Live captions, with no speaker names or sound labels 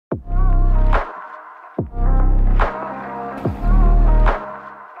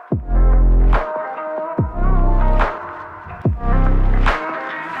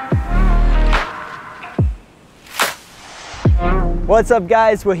What's up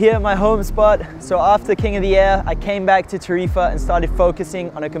guys, we're here at my home spot. So after King of the Air, I came back to Tarifa and started focusing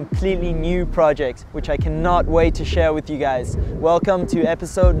on a completely new project, which I cannot wait to share with you guys. Welcome to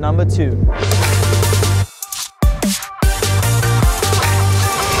episode number 2.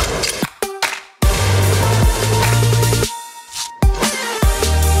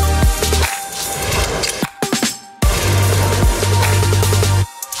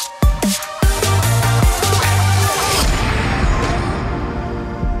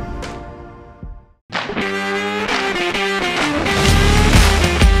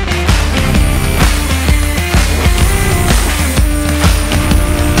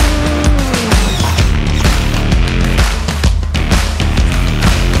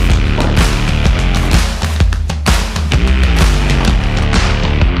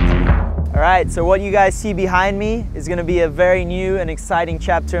 Alright, so what you guys see behind me is going to be a very new and exciting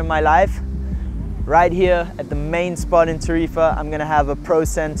chapter in my life. Right here at the main spot in Tarifa, I'm going to have a pro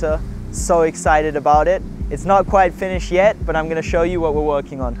center. So excited about it. It's not quite finished yet, but I'm going to show you what we're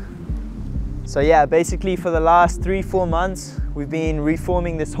working on. So yeah, basically for the last 3-4 months, we've been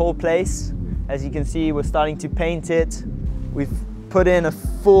reforming this whole place. As you can see, we're starting to paint it. We've put in a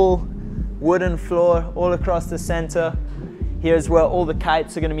full wooden floor all across the center. Here's where all the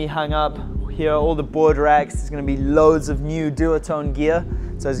kites are going to be hung up. Here are all the board racks. There's going to be loads of new Duotone gear.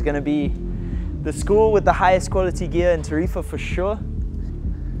 So it's going to be the school with the highest quality gear in Tarifa for sure.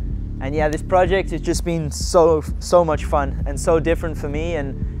 And yeah, this project has just been so much fun and so different for me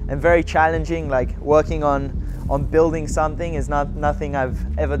and very challenging. Like working on building something is nothing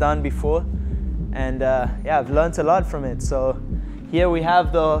I've ever done before. And yeah, I've learned a lot from it. So here we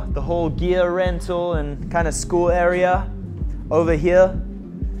have the whole gear rental and kind of school area. Over here,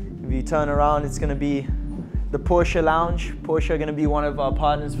 if you turn around, it's going to be the Porsche lounge. Porsche are going to be one of our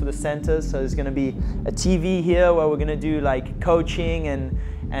partners for the center. So there's going to be a TV here where we're going to do like coaching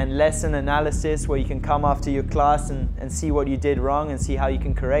and lesson analysis, where you can come after your class and see what you did wrong and see how you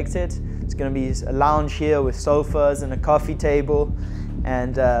can correct it. It's going to be a lounge here with sofas and a coffee table.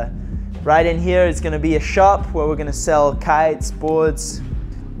 And right in here is going to be a shop where we're going to sell kites, boards,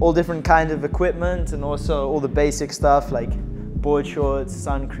 all different kinds of equipment, and also all the basic stuff like board shorts,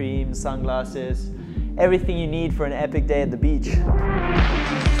 sun cream, sunglasses, everything you need for an epic day at the beach.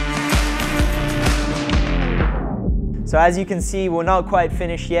 So as you can see, we're not quite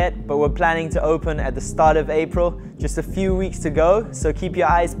finished yet, but we're planning to open at the start of April, just a few weeks to go. So keep your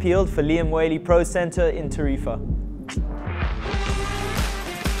eyes peeled for WHALEY Pro Center in Tarifa.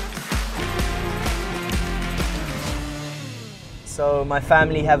 So my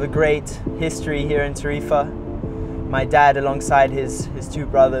family have a great history here in Tarifa. My dad, alongside his 2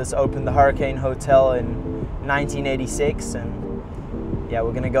 brothers, opened the Hurricane Hotel in 1986, and yeah,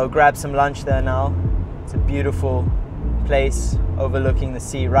 we're gonna go grab some lunch there now. It's a beautiful place overlooking the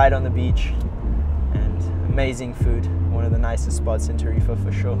sea, right on the beach, and amazing food. One of the nicest spots in Tarifa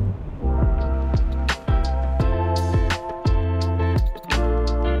for sure.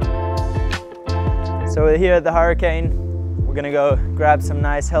 So we're here at the Hurricane. We're gonna go grab some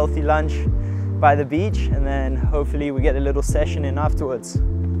nice healthy lunch by the beach, and then hopefully we get a little session in afterwards.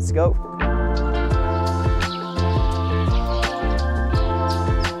 Let's go.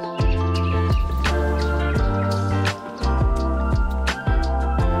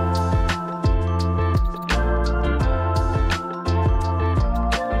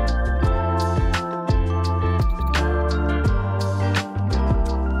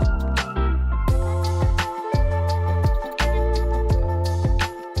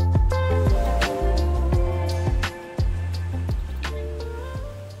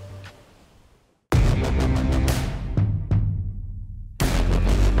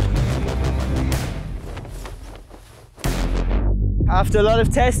 After a lot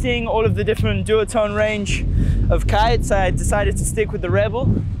of testing all of the different Duotone range of kites, I decided to stick with the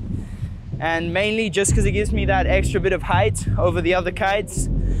Rebel, and mainly just because it gives me that extra bit of height over the other kites.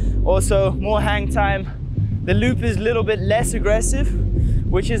 Also more hang time. The loop is a little bit less aggressive,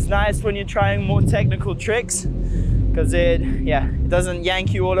 which is nice when you're trying more technical tricks, because it doesn't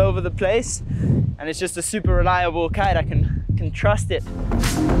yank you all over the place, and it's just a super reliable kite. I can trust it.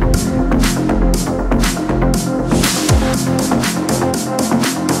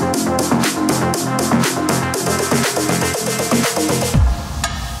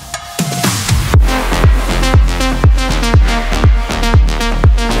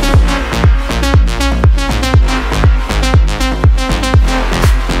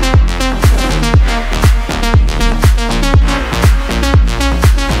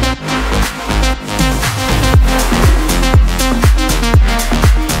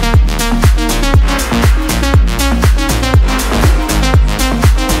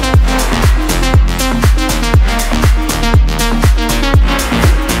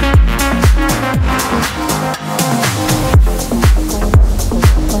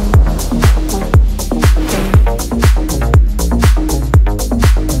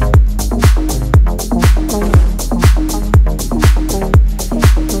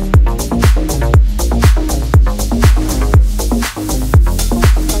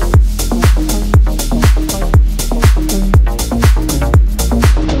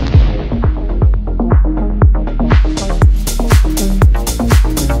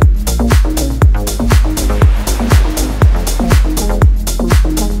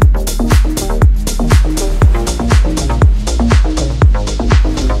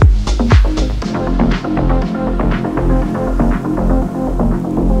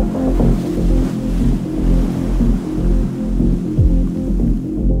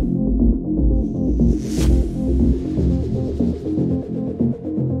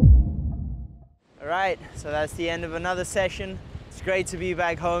 So that's the end of another session. It's great to be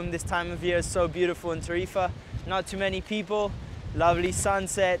back home. This time of year is so beautiful in Tarifa. Not too many people, lovely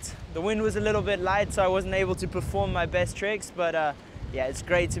sunset. The wind was a little bit light, so I wasn't able to perform my best tricks, but yeah, it's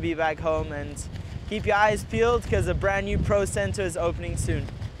great to be back home, and keep your eyes peeled because a brand new pro center is opening soon.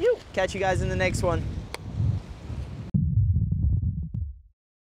 Catch you guys in the next one.